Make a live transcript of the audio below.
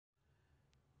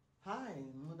Hi,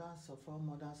 mothers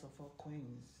of all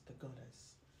queens, the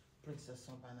goddess, Princess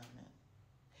Obaname.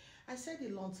 I said a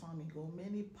long time ago,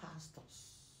 many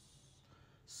pastors,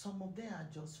 some of them are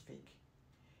just fake.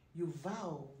 You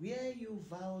vow, where you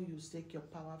vow you take your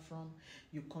power from,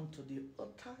 you come to the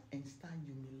altar and start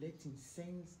humiliating,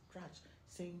 saying trash,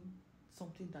 saying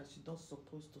something that you're not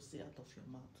supposed to say out of your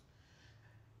mouth.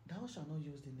 Thou shalt not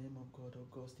use the name of God or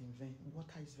ghost in vain.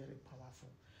 Water is very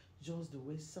powerful. Just the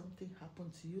way something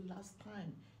happened to you last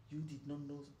time, you did not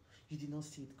know, you did not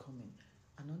see it coming.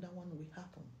 Another one will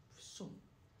happen soon.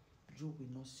 You will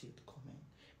not see it coming.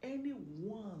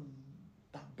 Anyone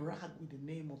that brag with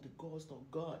the name of the ghost or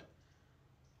God,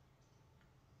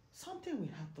 something will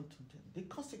happen to them. The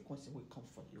consequence will come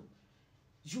for you.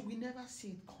 You will never see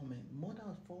it coming.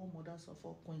 Mothers of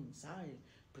all queens, I,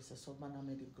 Princess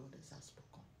Obaname, the goddess, has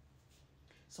spoken.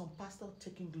 Some pastors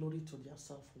taking glory to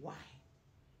themselves. Why?